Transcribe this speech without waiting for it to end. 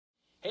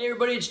Hey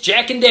everybody, it's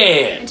Jack and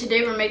Dan. And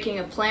today we're making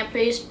a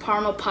plant-based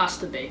Parma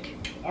pasta bake.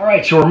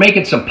 Alright, so we're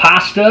making some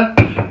pasta,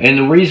 and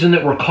the reason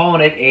that we're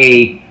calling it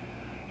a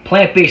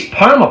plant-based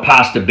Parma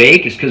pasta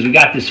bake is because we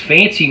got this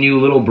fancy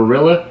new little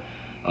Barilla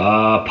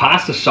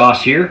pasta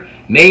sauce here,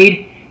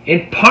 made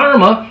in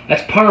Parma.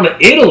 That's Parma,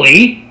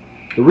 Italy.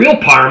 The real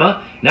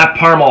Parma, not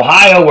Parma,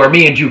 Ohio, where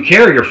me and Drew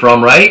Carey are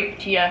from,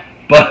 right? Yeah.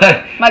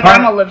 But my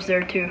grandma lives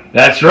there too.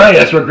 That's right,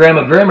 that's where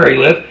Grandma Grimmery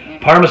lived.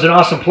 Parma's an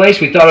awesome place.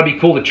 We thought it'd be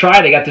cool to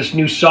try. They got this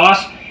new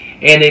sauce,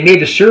 and they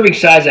made the serving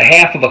size a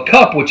half of a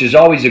cup, which is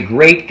always a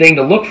great thing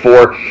to look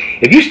for.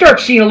 If you start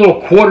seeing a little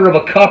quarter of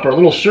a cup or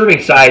little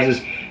serving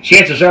sizes,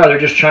 chances are they're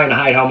just trying to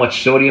hide how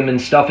much sodium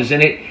and stuff is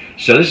in it.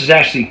 So this is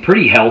actually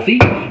pretty healthy.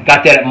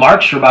 Got that at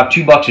Mark's for about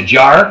 $2 a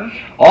jar.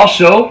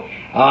 Also,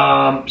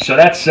 so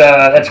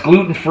that's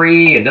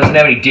gluten-free and doesn't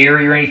have any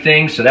dairy or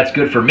anything, so that's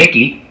good for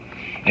Mickey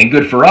and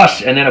good for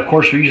us. And then, of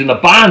course, we're using the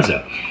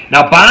Banza.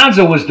 Now,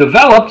 Banza was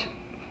developed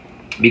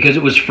because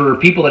it was for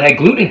people that had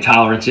gluten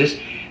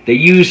intolerances. They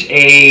use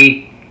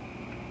a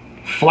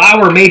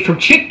flour made from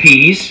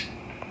chickpeas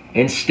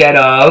instead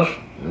of,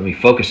 let me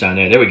focus on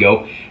there, there we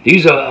go. They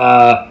use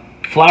a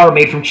flour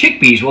made from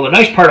chickpeas. Well, the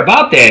nice part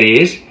about that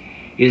is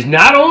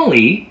not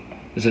only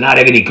does it not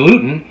have any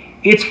gluten,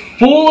 it's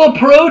full of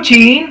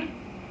protein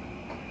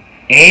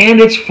and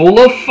it's full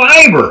of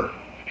fiber.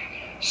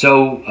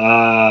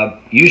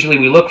 So usually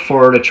we look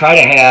for to try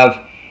to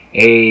have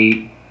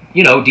a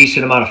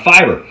decent amount of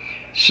fiber.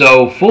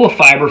 So full of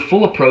fiber,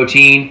 full of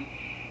protein,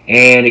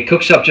 and it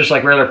cooks up just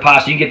like regular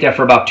pasta. You can get that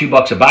for about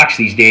 $2 a box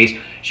these days.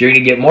 So you're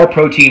going to get more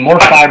protein, more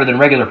fiber than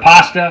regular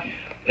pasta.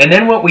 And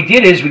then what we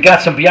did is we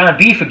got some Beyond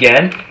Beef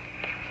again.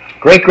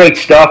 Great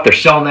stuff. They're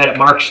selling that at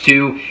Mark's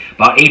too,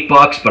 about $8.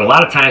 But a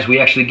lot of times we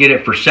actually get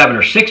it for $7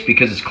 or $6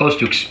 because it's close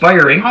to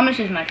expiring. Hummus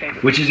is my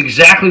favorite. Which is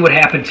exactly what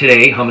happened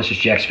today. Hummus is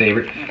Jack's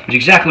favorite. Which is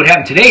exactly what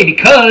happened today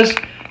because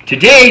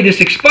today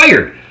this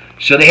expired.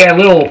 So they had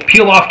little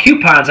peel-off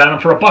coupons on them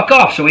for $1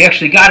 off. So we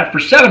actually got it for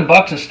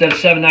 $7 instead of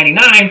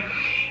 $7.99,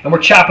 and we're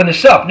chopping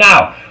this up.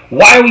 Now,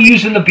 why are we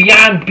using the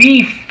Beyond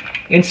Beef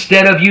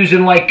instead of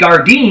using like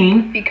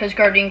Gardein? Because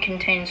Gardein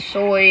contains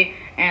soy,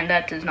 and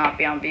that does not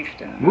Beyond Beef.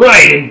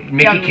 Right, and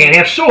Mickey can't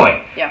have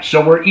soy. Yeah.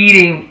 So we're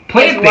eating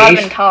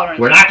plant-based.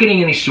 We're not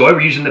getting any soy. We're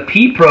using the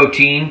pea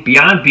protein,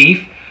 Beyond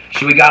Beef.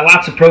 So we got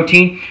lots of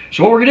protein.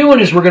 So what we're doing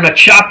is we're going to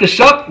chop this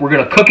up. We're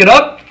going to cook it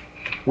up.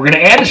 We're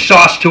going to add the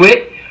sauce to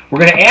it. We're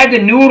going to add the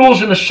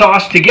noodles and the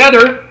sauce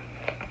together.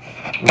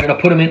 We're going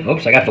to put them in,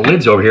 oops, I got the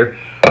lids over here.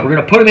 We're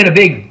going to put them in a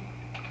big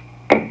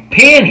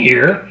pan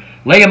here,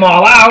 lay them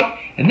all out,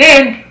 and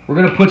then we're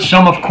going to put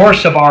some, of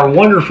course, of our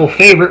wonderful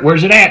favorite.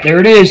 Where's it at? There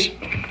it is.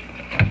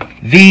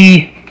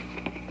 The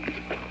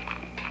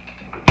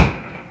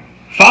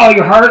Follow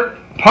Your Heart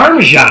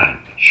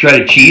Parmesan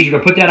shredded cheese. We're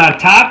going to put that on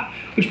top,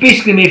 which is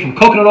basically made from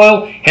coconut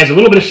oil, has a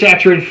little bit of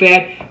saturated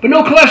fat, but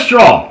no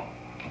cholesterol.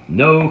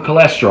 No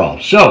cholesterol.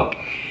 So,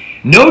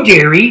 no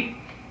dairy,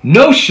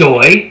 no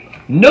soy,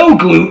 no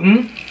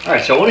gluten. All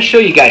right, so I want to show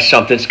you guys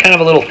something. It's kind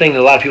of a little thing that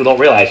a lot of people don't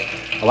realize.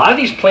 A lot of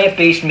these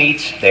plant-based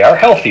meats, they are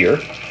healthier,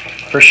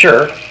 for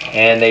sure,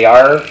 and they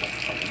are,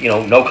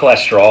 no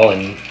cholesterol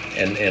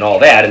and all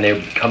that, and they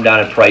come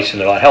down in price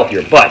and they're a lot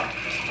healthier. But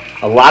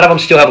a lot of them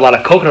still have a lot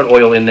of coconut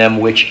oil in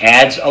them, which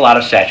adds a lot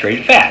of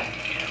saturated fat.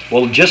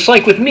 Well, just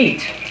like with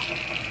meat,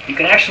 you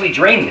can actually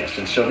drain this,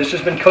 and so this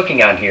has been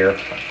cooking on here,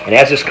 and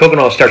as this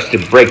coconut oil starts to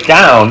break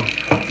down,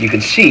 you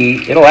can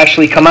see it'll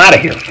actually come out of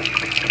here.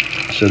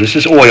 So this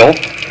is oil.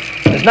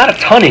 There's not a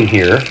ton in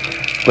here,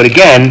 but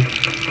again,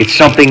 it's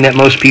something that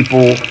most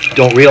people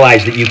don't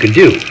realize that you can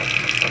do.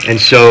 And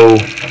so,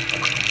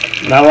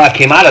 not a lot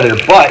came out of there,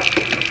 but,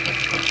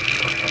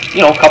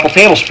 a couple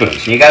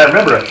tablespoons. And you got to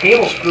remember, a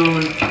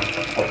tablespoon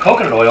of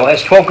coconut oil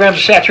has 12 grams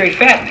of saturated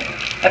fat in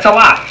it. That's a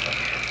lot.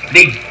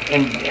 They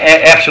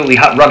absolutely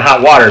run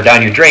hot water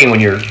down your drain when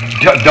you're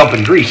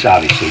dumping grease,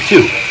 obviously,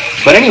 too.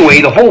 But anyway,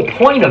 the whole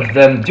point of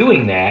them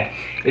doing that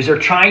is they're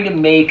trying to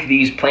make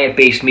these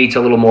plant-based meats a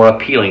little more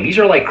appealing. These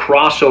are like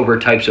crossover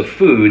types of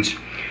foods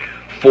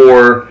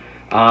for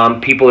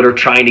people that are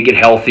trying to get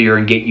healthier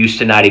and get used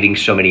to not eating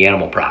so many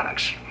animal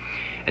products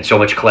and so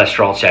much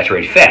cholesterol and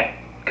saturated fat,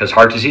 because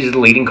heart disease is the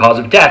leading cause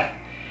of death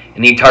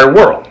in the entire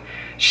world.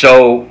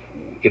 So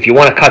if you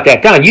want to cut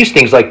that down, use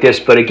things like this.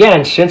 But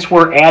again, since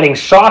we're adding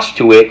sauce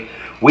to it,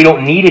 we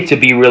don't need it to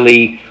be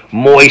really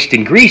moist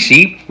and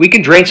greasy. We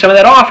can drain some of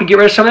that off and get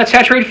rid of some of that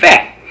saturated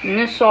fat. And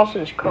this sauce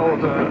is called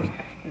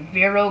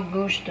Vero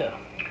Gusto.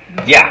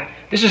 Yeah,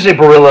 this is a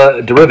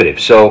Barilla derivative.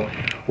 So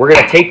we're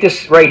going to take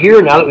this right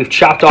here, now that we've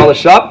chopped all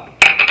this up,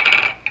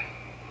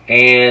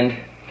 and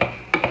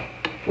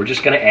we're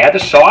just going to add the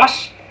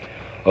sauce.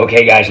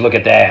 Okay, guys, look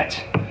at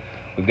that.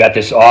 We've got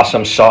this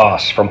awesome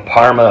sauce from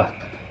Parma,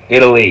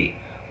 Italy.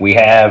 We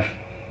have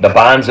the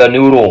Banza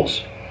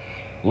noodles.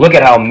 Look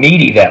at how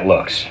meaty that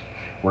looks.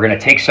 We're going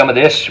to take some of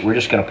this. We're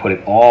just going to put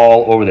it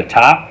all over the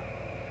top.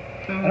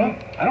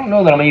 I don't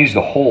know that I'm going to use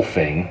the whole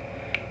thing.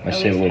 I'm going to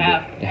say a little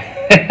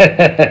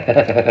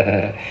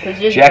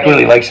bit. Jack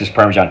really likes this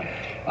Parmesan.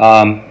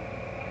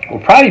 we'll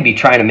probably be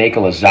trying to make a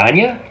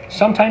lasagna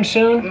sometime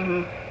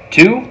soon,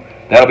 too.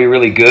 That'll be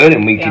really good,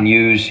 and we can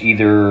use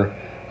either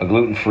a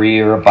gluten-free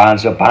or a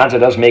Banza. Banza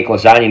does make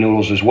lasagna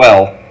noodles as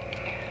well.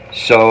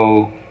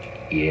 So,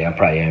 yeah, I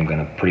probably am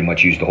going to pretty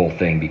much use the whole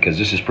thing because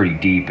this is pretty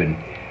deep, and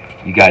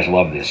you guys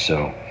love this.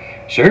 So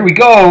here we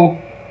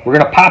go. We're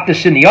going to pop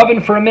this in the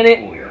oven for a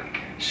minute.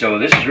 So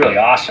this is really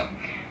awesome.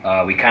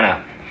 We kind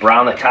of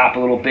brown the top a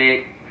little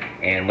bit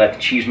and let the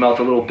cheese melt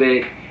a little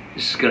bit.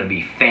 This is going to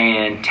be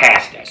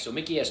fantastic. So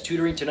Mickey has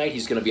tutoring tonight.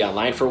 He's going to be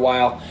online for a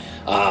while.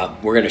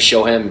 We're going to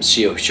show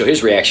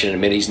his reaction in a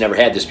minute. He's never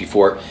had this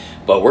before,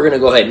 but we're going to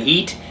go ahead and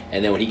eat.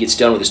 And then when he gets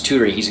done with his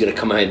tutoring, he's going to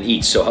come ahead and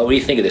eat. So what do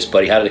you think of this,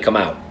 buddy? How did it come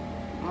out?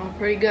 Oh,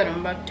 pretty good.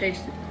 I'm about to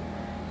taste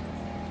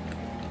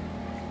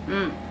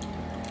it.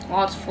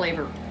 Lots of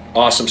flavor.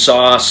 Awesome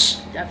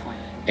sauce. Definitely.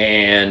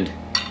 And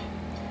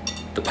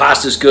the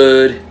pasta's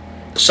good.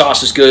 The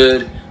sauce is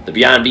good. The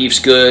Beyond Beef's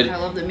good. I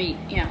love the meat.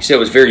 Yeah. You said it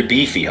was very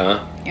beefy,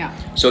 huh? Yeah.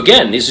 So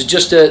again, this is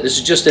just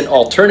an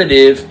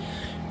alternative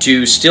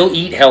to still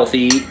eat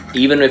healthy,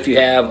 even if you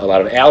have a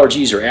lot of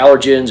allergies or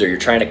allergens, or you're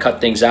trying to cut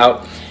things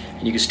out,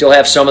 and you can still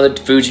have some of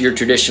the foods you're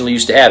traditionally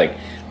used to having.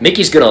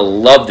 Mickey's gonna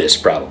love this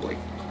probably.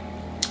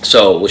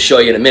 So we'll show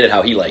you in a minute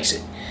how he likes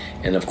it.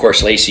 And of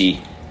course,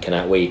 Lacey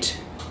cannot wait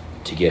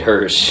to get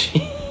hers.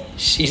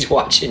 She's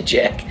watching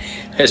Jack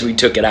as we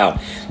took it out.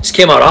 This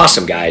came out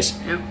awesome, guys.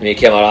 Yep. I mean, it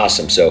came out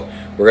awesome. So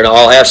we're gonna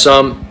all have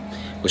some.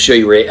 We'll show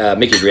you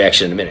Mickey's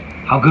reaction in a minute.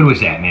 How good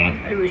was that,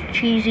 man? It was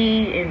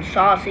cheesy and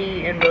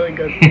saucy and really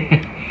good.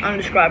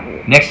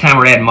 Undescribable. Next time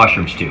we're adding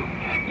mushrooms too.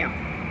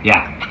 Yeah.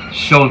 Yeah,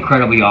 so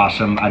incredibly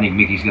awesome. I think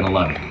Mickey's gonna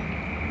love it.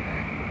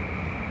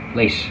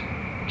 Lace,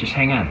 just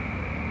hang on.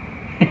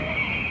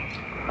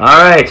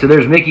 All right, so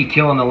there's Mickey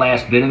killing the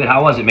last bit of it.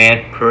 How was it,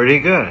 man? Pretty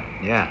good,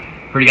 yeah.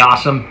 Pretty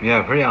awesome?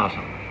 Yeah, pretty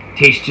awesome.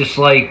 Tastes just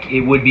like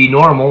it would be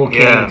normal,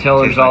 okay, Yeah, until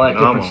there's tastes all like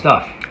that normal.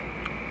 different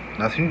stuff.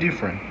 Nothing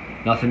different.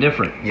 Nothing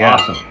different. Yeah.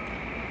 Awesome.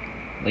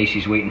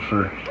 Lacey's waiting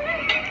for...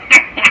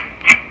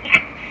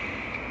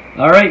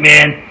 All right,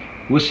 man.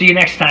 We'll see you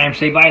next time.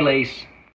 Say bye, Lace.